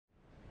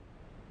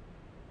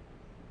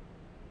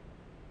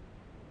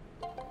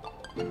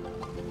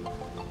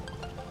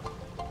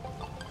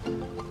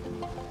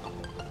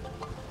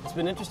It's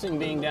been interesting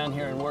being down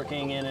here and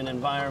working in an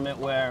environment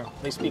where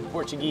they speak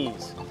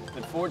Portuguese.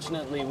 But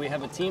fortunately, we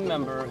have a team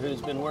member who's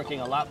been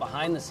working a lot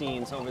behind the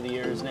scenes over the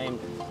years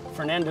named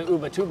Fernanda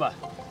Ubatuba,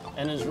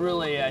 and is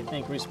really, I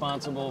think,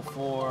 responsible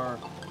for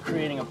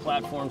creating a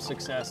platform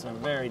success in a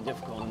very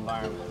difficult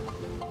environment.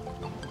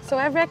 So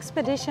every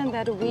expedition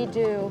that we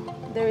do,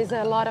 there is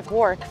a lot of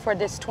work for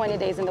this 20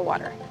 days in the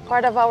water.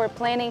 Part of our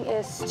planning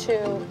is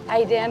to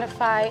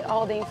identify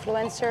all the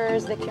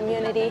influencers, the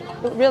community,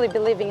 really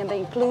believing in the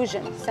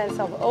inclusion sense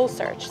of all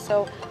search.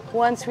 So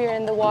once we're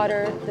in the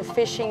water, the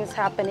fishing is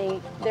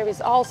happening, there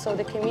is also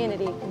the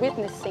community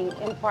witnessing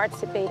and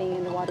participating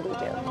in what we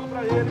do.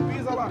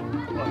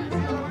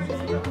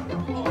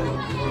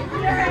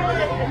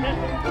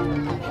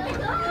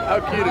 How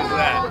cute is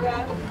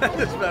that?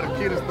 That's about the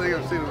cutest thing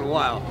I've seen in a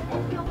while.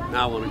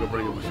 Now I want to go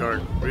bring him a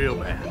shark real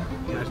bad.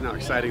 Imagine how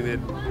exciting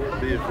that'd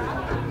be if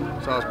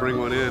they saw us bring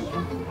one in.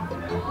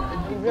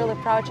 I'm really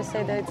proud to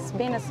say that it's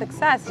been a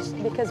success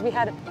because we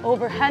had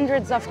over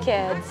hundreds of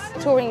kids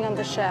touring on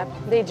the ship.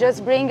 They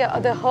just bring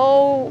the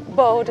whole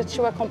boat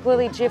to a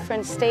completely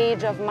different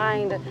stage of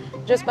mind,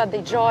 just by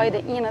the joy,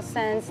 the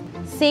innocence.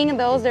 Seeing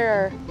those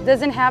that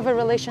doesn't have a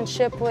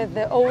relationship with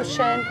the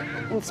ocean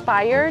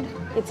inspired,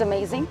 it's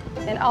amazing.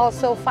 And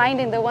also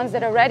finding the ones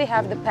that already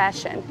have the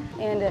passion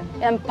and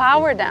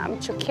empower them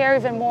to care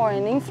even more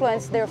and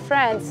influence their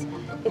friends,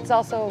 it's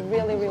also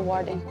really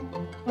rewarding.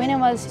 When I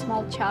was a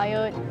small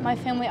child, my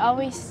family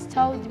always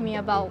told me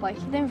about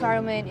the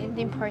environment and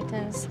the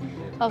importance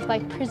of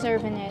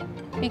preserving it,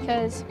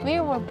 because we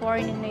were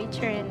born in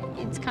nature and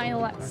it's kind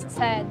of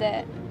sad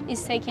that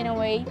it's taken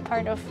away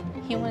part of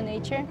human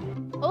nature.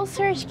 All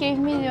Search gave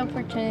me the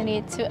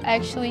opportunity to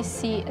actually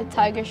see a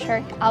tiger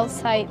shark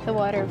outside the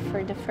water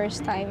for the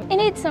first time.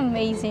 And it's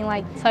amazing,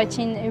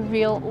 touching a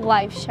real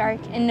live shark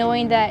and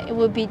knowing that it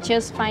will be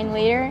just fine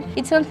later.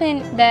 It's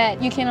something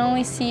that you can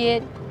only see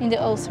it in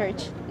the All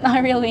Search,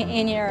 not really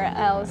anywhere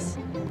else.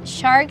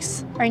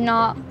 Sharks are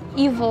not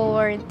evil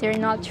or they're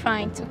not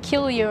trying to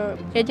kill you.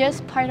 They're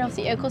just part of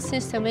the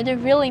ecosystem and a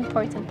really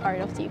important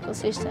part of the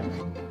ecosystem.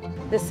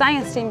 The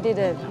science team did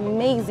an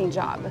amazing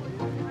job.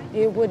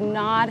 It would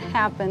not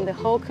happen, the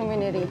whole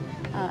community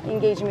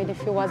engagement,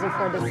 if it wasn't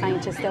for the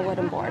scientists that were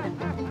on board.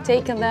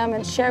 Taking them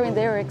and sharing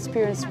their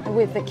experience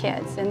with the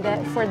kids, and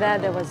for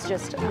that was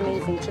just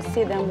amazing to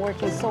see them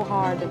working so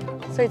hard.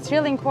 So it's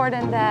really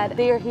important that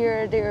they're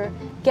here, they're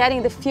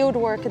getting the field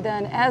work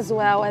done as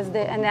well as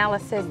the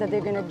analysis that they're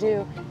going to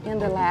do in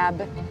the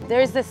lab.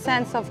 There is the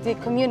sense of the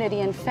community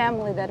and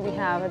family that we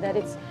have, that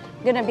it's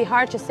going to be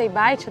hard to say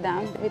bye to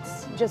them.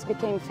 It's just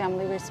became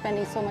family. We're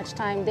spending so much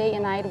time day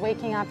and night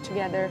waking up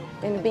together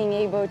and being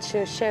able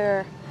to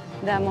share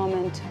that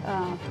moment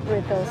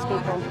with those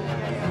people.